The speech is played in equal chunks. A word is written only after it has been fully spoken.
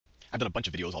done a bunch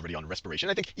of videos already on respiration.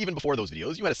 I think even before those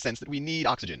videos, you had a sense that we need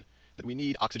oxygen,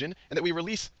 and that we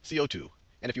release CO2.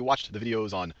 And if you watched the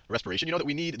videos on respiration, you know that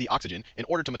we need the oxygen in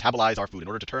order to metabolize our food, in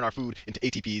order to turn our food into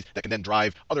ATPs that can then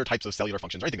drive other types of cellular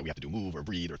functions, or anything that we have to do, move or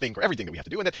breathe or think, or everything that we have to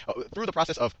do. And then through the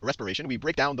process of respiration, we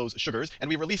break down those sugars and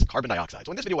we release carbon dioxide.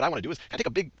 So in this video, what I want to do is kind of take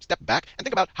a big step back and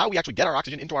think about how we actually get our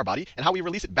oxygen into our body and how we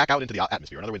release it back out into the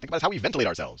atmosphere. In other words, think about how we ventilate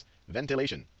ourselves.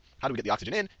 Ventilation. How do we get the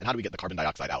oxygen in, and how do we get the carbon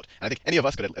dioxide out? And I think any of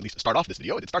us could at least start off this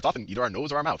video. It starts off in either our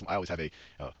nose or our mouth. I always have a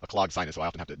clogged sinus, so I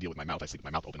often have to deal with my mouth. I sleep with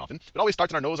my mouth open often. But it always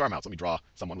starts in our nose or our mouth. So let me draw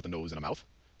someone with a nose and a mouth.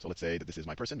 So let's say that this is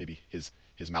my person. Maybe his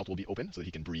mouth will be open so that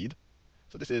he can breathe.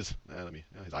 So this is,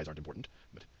 his eyes aren't important,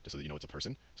 but just so that you know it's a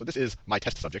person. So this is my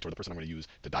test subject, or the person I'm going to use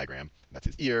to diagram. That's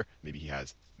his ear. Maybe he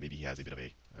has a bit of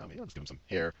a, let's give him some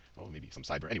hair, maybe some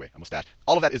sideburn. Anyway, a mustache.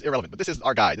 All of that is irrelevant, but this is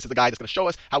our guy. This is the guy that's going to show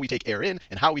us how we take air in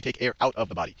and how we take air out of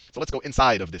the body. So let's go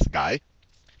inside of this guy.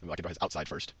 Maybe I can draw his outside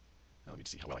first. Let me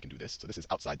see how well I can do this. So this is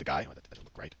outside the guy. That doesn't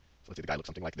look right. So let's say the guy looks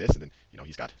something like this, and then,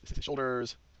 this is his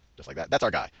shoulders, just like that. That's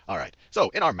our guy. All right. So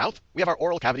in our mouth, we have our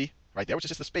oral cavity right there, which is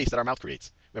just the space that our mouth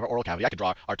creates. We have our oral cavity. I could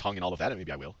draw our tongue and all of that, and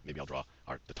maybe I will. Maybe I'll draw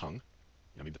the tongue.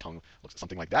 Maybe the tongue looks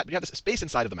something like that. But you have this space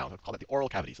inside of the mouth. I'll call that the oral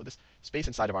cavity. So this space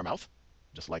inside of our mouth,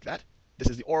 just like that. This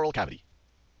is the oral cavity.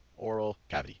 Oral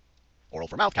cavity. Oral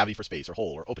for mouth, cavity for space or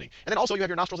hole or opening. And then also you have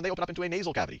your nostrils, and they open up into a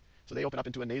nasal cavity. So they open up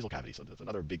into a nasal cavity. So there's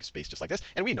another big space just like this.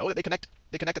 And we know that they connect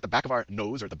at the back of our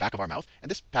nose or the back of our mouth.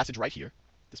 And this passage right here,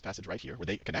 where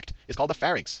they connect, is called the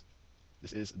pharynx.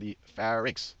 This is the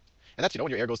pharynx. And that's, when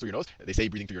your air goes through your nose, they say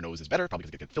breathing through your nose is better, probably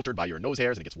because it gets filtered by your nose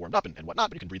hairs and it gets warmed up and whatnot,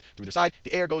 but you can breathe through the side.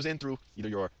 The air goes in through either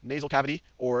your nasal cavity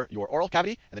or your oral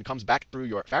cavity, and then comes back through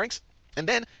your pharynx. And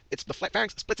then the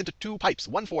pharynx splits into two pipes.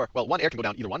 One air can go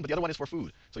down either one, but the other one is for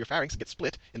food. So your pharynx gets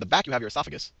split. In the back, you have your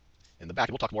esophagus. In the back,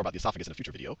 and we'll talk more about the esophagus in a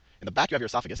future video. In the back, you have your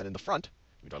esophagus, and in the front,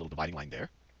 let me draw a little dividing line there.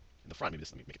 In the front, let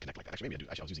me make it connect like that. Actually,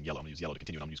 I was using yellow. I'm going to use yellow to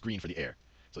continue, and I'm going to use green for the air.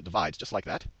 So it divides just like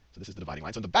that. So this is the dividing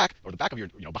line. So in the back, or the back of your,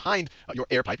 behind your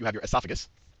air pipe, you have your esophagus.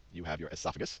 You have your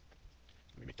esophagus.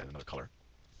 Let me make that another color.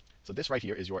 So this right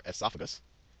here is your esophagus.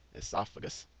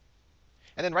 Esophagus.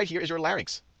 And then right here is your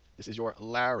larynx. This is your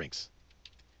larynx.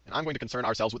 And I'm going to concern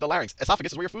ourselves with the larynx.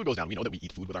 Esophagus is where your food goes down. We know that we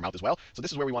eat food with our mouth as well. So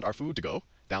this is where we want our food to go,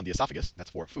 down the esophagus. That's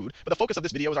for food. But the focus of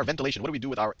this video is our ventilation. What do we do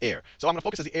with our air? So I'm going to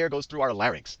focus as the air goes through our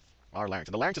larynx. Our larynx.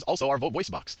 And the larynx is also our voice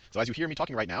box. So as you hear me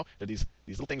talking right now, there are these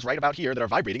little things right about here that are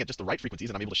vibrating at just the right frequencies,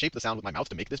 and I'm able to shape the sound with my mouth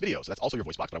to make this video. So that's also your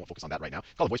voice box, but I won't focus on that right now.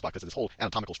 It's called a voice box because it's this whole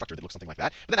anatomical structure that looks something like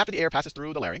that. But then after the air passes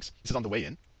through the larynx, this is on the way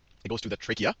in, it goes to the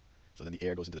trachea. So then the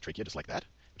air goes into the trachea just like that,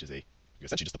 which is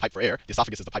essentially just the pipe for air. The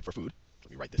esophagus is the pipe for food. So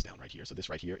let me write this down right here. So this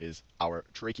right here is our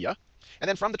trachea. And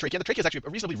then from the trachea is actually a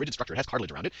reasonably rigid structure. It has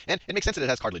cartilage around it. And it makes sense that it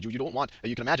has cartilage. You don't want,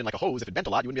 you can imagine like a hose, if it bent a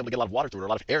lot, you wouldn't be able to get a lot of water through it or a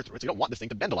lot of air through it. So you don't want this thing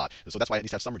to bend a lot. So that's why it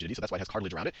needs to have some rigidity. So that's why it has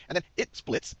cartilage around it. And then it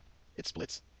splits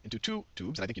into two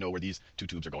tubes. And I think you know where these two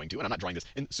tubes are going to. And I'm not drawing this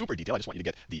in super detail. I just want you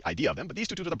to get the idea of them. But these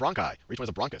two tubes are the bronchi. Each one is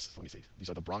a bronchus. So let me see.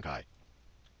 These are the bronchi.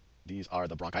 These are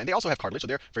the bronchi. And they also have cartilage, so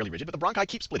they're fairly rigid. But the bronchi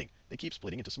keep splitting. They keep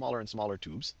splitting into smaller and smaller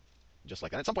tubes. Just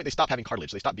like that. And at some point they stop having cartilage,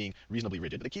 so they stop being reasonably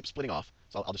rigid, but they keep splitting off.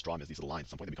 So I'll just draw them as these little lines. At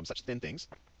some point they become such thin things.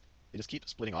 They just keep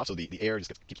splitting off, so the air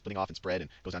just keeps splitting off and spread and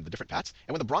goes down to the different pats.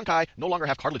 And when the bronchi no longer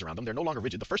have cartilage around them, they're no longer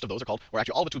rigid. The first of those are called, or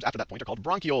actually all the tubes after that point are called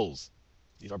bronchioles.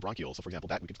 These are bronchioles. So for example,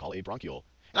 that we could call a bronchiole.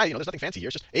 And there's nothing fancy here.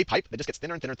 It's just a pipe that just gets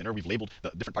thinner and thinner and thinner. We've labeled the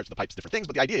different parts of the pipes different things,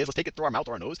 but the idea is let's take it through our mouth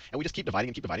or our nose, and we just keep dividing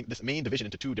and keep dividing this main division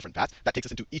into two different pats. That takes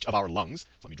us into each of our lungs. So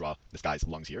let me draw this guy's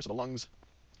lungs here. So the lungs,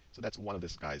 so that's one of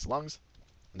this guy's lungs,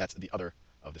 and that's the other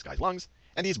of this guy's lungs.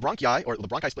 And these bronchi, or the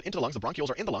bronchi split into the lungs, the bronchioles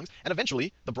are in the lungs, and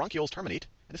eventually the bronchioles terminate,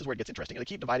 and this is where it gets interesting, and they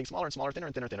keep dividing smaller and smaller, thinner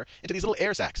and thinner and thinner, into these little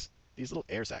air sacs. These little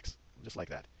air sacs, just like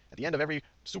that. At the end of every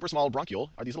super small bronchiole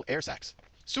are these little air sacs.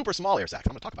 Super small air sacs.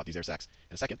 I'm going to talk about these air sacs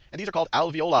in a second. And these are called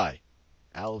alveoli.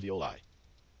 Alveoli.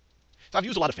 So I've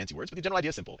used a lot of fancy words, but the general idea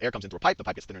is simple. Air comes into a pipe, the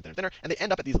pipe gets thinner and thinner and thinner, and they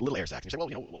end up at these little air sacs. And you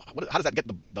say, well, how does that get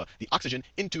the oxygen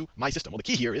into my system? Well, the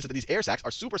key here is that these air sacs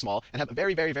are super small and have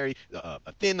very, very, very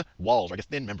thin walls, or I guess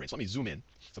thin membranes. So let me zoom in.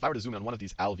 So if I were to zoom in on one of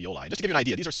these alveoli, just to give you an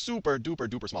idea, these are super duper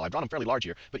duper small. I've drawn them fairly large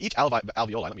here, but each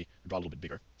alveoli, let me draw a little bit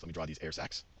bigger. So let me draw these air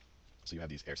sacs. So you have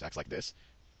these air sacs like this.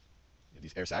 You have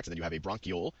these air sacs, and then you have a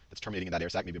bronchiole that's terminating in that air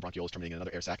sac. Maybe a bronchiole is terminating in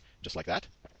another air sac, just like that.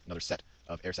 Another set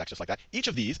of air sacs just like that. Each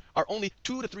of these are only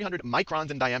 200 to 300 microns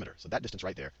in diameter. So that distance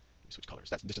right there, switch colors.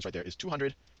 That distance right there is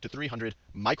 200 to 300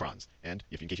 microns. And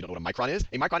if in case you don't know what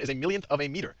a micron is a millionth of a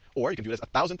meter, or you can view it as a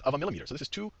thousandth of a millimeter. So this is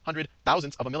 200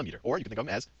 thousandths of a millimeter, or you can think of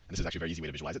them as, and this is actually a very easy way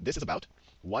to visualize it, this is about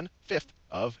 1/5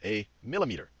 of a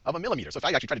millimeter. So if I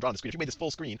actually try to draw on the screen, if you made this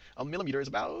full screen, a millimeter is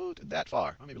about that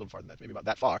far, or maybe a little farther than that, maybe about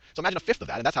that far. So imagine a fifth of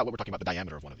that, and that's how what we're talking about the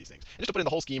diameter of one of these things. And just to put in the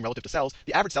whole scheme relative to cells,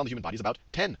 the average cell in the human body is about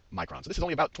 10 microns. So this is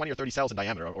only about 20 or 30 cells in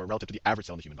diameter, or relative to the average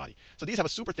cell in the human body. So these have a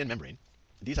super thin membrane.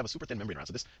 Around.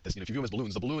 So this if you view them as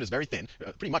balloons, the balloon is very thin,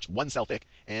 pretty much one cell thick,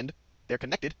 and they're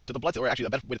connected to the blood cell. Or actually, a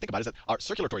better way to think about it is that our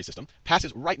circulatory system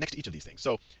passes right next to each of these things.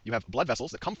 So you have blood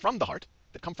vessels that come from the heart,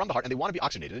 and they want to be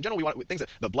oxygenated. In general, we want things that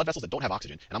the blood vessels that don't have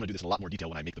oxygen, and I'm going to do this in a lot more detail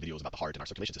when I make the videos about the heart and our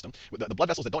circulation system. The blood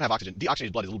vessels that don't have oxygen,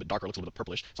 deoxygenated blood is a little bit darker, looks a little bit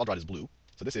purplish, so I'll draw it as blue.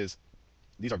 So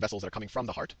these are vessels that are coming from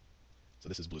the heart. So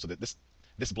this is blue. So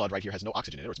this blood right here has no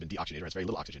oxygen in it, or it's been deoxygenated, or has very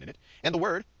little oxygen in it. And the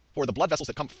word for the blood vessels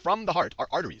that come from the heart are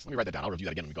arteries. Let me write that down. I'll review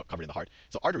that again when we cover it in the heart.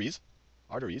 So arteries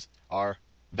are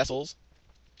vessels,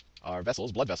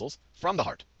 blood vessels from the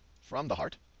heart.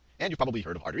 And you've probably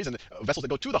heard of arteries, and the vessels that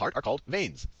go to the heart are called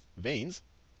veins. Veins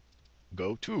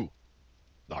go to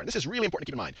the heart. This is really important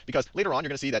to keep in mind, because later on you're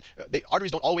going to see that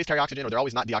arteries don't always carry oxygen, or they're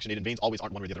always not deoxygenated, and veins always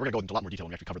aren't one way or the other. We're going to go into a lot more detail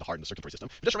when we actually cover the heart and the circulatory system.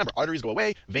 But just remember, arteries go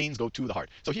away, veins go to the heart.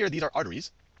 So here, these are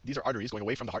arteries. These are arteries going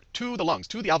away from the heart to the lungs,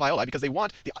 to the alveoli, because they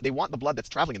want the blood that's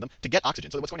traveling in them to get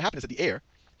oxygen. So what's going to happen is that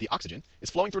the oxygen,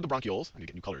 is flowing through the bronchioles. I need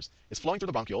to get new colors. Is flowing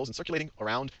through the bronchioles and circulating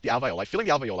around the alveoli, filling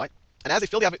the alveoli. And as they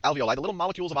fill the alveoli, the little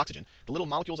molecules of oxygen,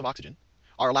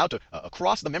 are allowed to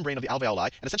cross the membrane of the alveoli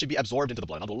and essentially be absorbed into the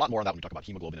blood. And I'll do a lot more on that when we talk about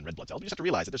hemoglobin and red blood cells. But you just have to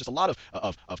realize that there's just a lot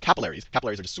of capillaries.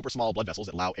 Capillaries are just super small blood vessels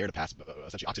that allow air to pass,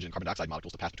 essentially oxygen and carbon dioxide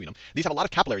molecules to pass between them. These have a lot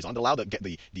of capillaries on that allow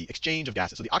the exchange of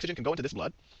gases. So the oxygen can go into this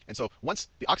blood. And so once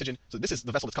the oxygen, so this is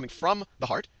the vessel that's coming from the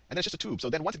heart, and then it's just a tube.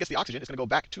 So then once it gets the oxygen, it's going to go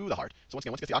back to the heart. So once it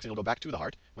gets the oxygen, it'll go back to the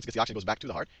heart. Once it gets the oxygen, it goes back to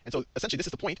the heart. And so essentially this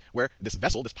is the point where this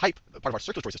vessel, this pipe, part of our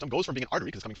circulatory system, goes from being an artery,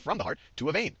 because it's coming from the heart, to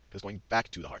a vein, because it's going back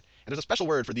to the heart. And there's a special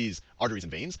word for these arteries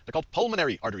and veins. They're called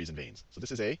pulmonary arteries and veins. So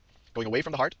this is going away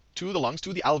from the heart to the lungs,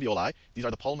 to the alveoli. These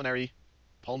are the pulmonary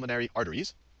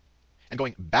arteries. And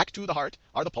going back to the heart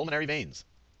are the pulmonary veins.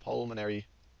 Pulmonary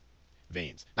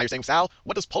veins. Now you're saying, Sal,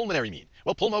 what does pulmonary mean?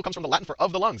 Well, pulmo comes from the Latin for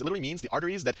of the lungs. It literally means the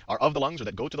arteries that are of the lungs, or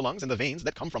that go to the lungs, and the veins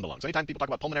that come from the lungs. So anytime people talk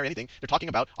about pulmonary anything, they're talking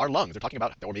about our lungs. They're talking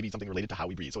about, or maybe something related to how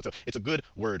we breathe. So it's a good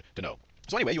word to know.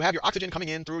 So anyway, you have your oxygen coming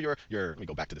in through your let me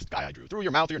go back to this guy I drew, through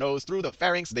your mouth, your nose, through the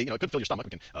pharynx. It could fill your stomach.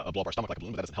 We can blow up our stomach like a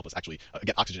balloon, but that doesn't help us actually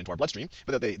get oxygen into our bloodstream.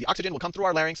 But the oxygen will come through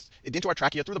our larynx, into our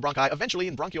trachea, through the bronchi, eventually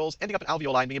in bronchioles, ending up in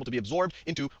alveoli, and being able to be absorbed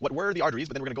into what were the arteries.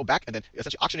 But then we're going to go back and then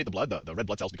essentially oxygenate the blood. The red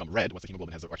blood cells become red once the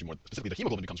hemoglobin has, or actually more specifically, the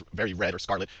hemoglobin becomes very red or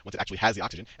scarlet once it actually has the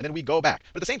oxygen. And then we go back.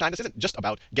 But at the same time, this isn't just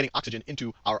about getting oxygen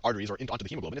into our arteries or onto the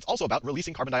hemoglobin. It's also about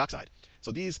releasing carbon dioxide.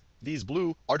 So these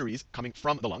blue arteries coming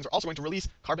from the lungs are also going to release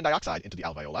carbon dioxide into the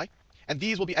alveoli. And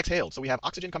these will be exhaled. So we have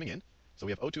oxygen coming in. So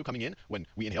we have O2 coming in. When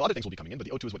we inhale, other things will be coming in, but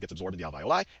the O2 is what gets absorbed in the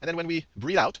alveoli. And then when we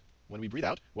breathe out, we're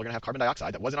going to have carbon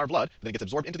dioxide that was in our blood, but then it gets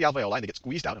absorbed into the alveoli, and they get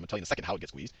squeezed out. I'm going to tell you in a second how it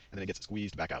gets squeezed. And then it gets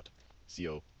squeezed back out.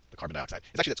 CO, the carbon dioxide.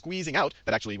 It's actually that squeezing out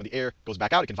that actually, when the air goes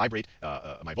back out, it can vibrate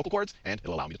my vocal cords, and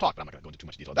it'll allow me to talk. But I'm not going to go into too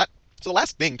much detail of that. So the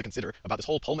last thing to consider about this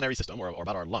whole pulmonary system, or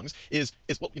about our lungs, is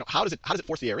well, how does it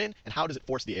force the air in, and how does it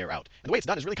force the air out? And the way it's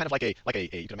done is really kind of like a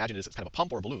you can imagine it's kind of a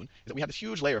pump or a balloon. Is that we have this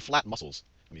huge layer of flat muscles.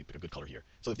 Let me pick a good color here.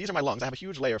 So if these are my lungs, I have a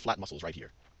huge layer of flat muscles right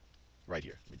here. Let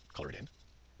me color it in.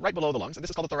 Right below the lungs, and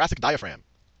this is called the thoracic diaphragm.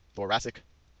 Thoracic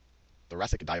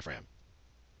diaphragm.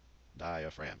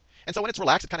 And so when it's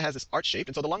relaxed, it kind of has this arch shape,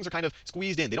 and so the lungs are kind of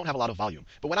squeezed in. They don't have a lot of volume.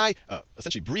 But when I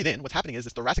essentially breathe in, what's happening is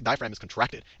this thoracic diaphragm is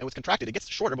contracted. And what's contracted, it gets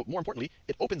shorter, but more importantly,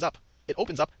 it opens up. It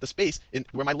opens up the space in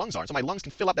where my lungs are. So my lungs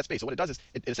can fill up that space. So what it does is,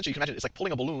 it essentially, you can imagine, it's like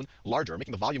pulling a balloon larger,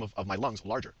 making the volume of my lungs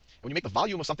larger. And when you make the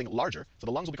volume of something larger, so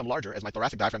the lungs will become larger as my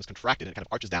thoracic diaphragm is contracted, and it kind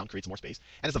of arches down, creates more space.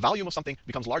 And as the volume of something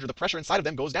becomes larger, the pressure inside of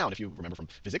them goes down. If you remember from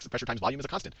physics, the pressure times volume is a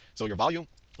constant. So your volume,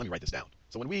 let me write this down.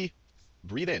 So when we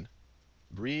breathe in,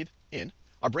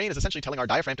 our brain is essentially telling our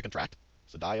diaphragm to contract.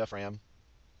 So diaphragm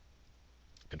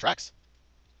contracts.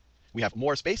 We have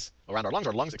more space around our lungs.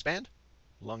 Our lungs expand.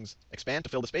 Lungs expand to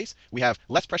fill the space. We have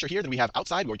less pressure here than we have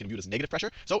outside, where we can view it as negative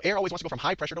pressure. So air always wants to go from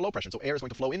high pressure to low pressure. So air is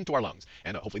going to flow into our lungs.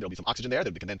 And hopefully there'll be some oxygen there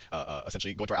that we can then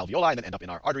essentially go into our alveoli and then end up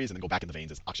in our arteries and then go back in the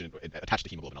veins as oxygen attached to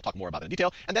hemoglobin. I'll talk more about that in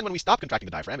detail. And then when we stop contracting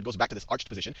the diaphragm, it goes back to this arched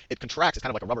position. It contracts. It's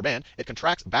kind of like a rubber band. It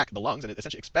contracts back the lungs, and it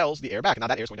essentially expels the air back. And now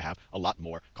that air is going to have a lot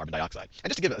more carbon dioxide. And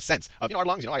just to give a sense of, our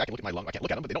lungs, I can look at my lung. I can't look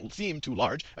at them, but they don't seem too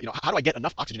large. How do I get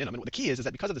enough oxygen in them? And the key is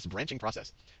that because of this branching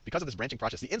process,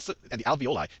 the inside and the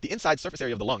alveoli, the inside surface area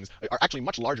area of the lungs are actually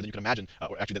much larger than you can imagine,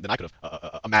 or actually than I could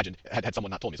have imagined had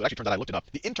someone not told me. So it actually turns out I looked it up.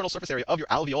 The internal surface area of your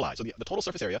alveoli, so the total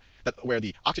surface area where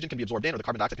the oxygen can be absorbed in or the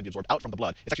carbon dioxide can be absorbed out from the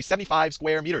blood, it's actually 75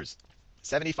 square meters.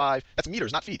 75, that's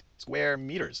meters, not feet, square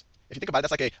meters. If you think about it,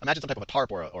 that's like imagine some type of a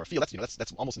tarp or a field.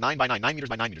 That's almost 9 by 9, 9 meters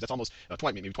by 9 meters. That's almost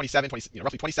 20, maybe 27, 20,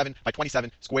 roughly 27 by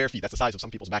 27 square feet. That's the size of some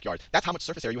people's backyard. That's how much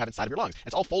surface area you have inside of your lungs. And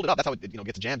it's all folded up. That's how it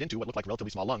gets jammed into what look like relatively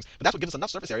small lungs. But that's what gives us enough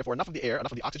surface area for enough of the air,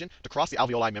 enough of the oxygen to cross the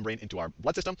alveoli membrane into our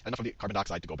blood system, and enough of the carbon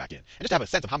dioxide to go back in. And just to have a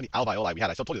sense of how many alveoli we had,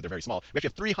 I still told you that they're very small. We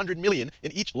actually have 300 million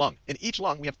in each lung. In each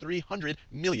lung, we have 300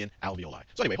 million alveoli.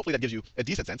 So anyway, hopefully that gives you a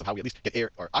decent sense of how we at least get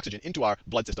air or oxygen into our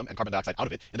blood system and carbon dioxide out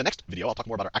of it. In the next video, I'll talk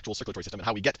more about our actual circulatory system and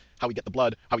how we get the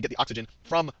blood, how we get the oxygen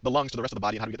from the lungs to the rest of the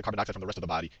body, and how do we get the carbon dioxide from the rest of the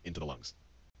body into the lungs.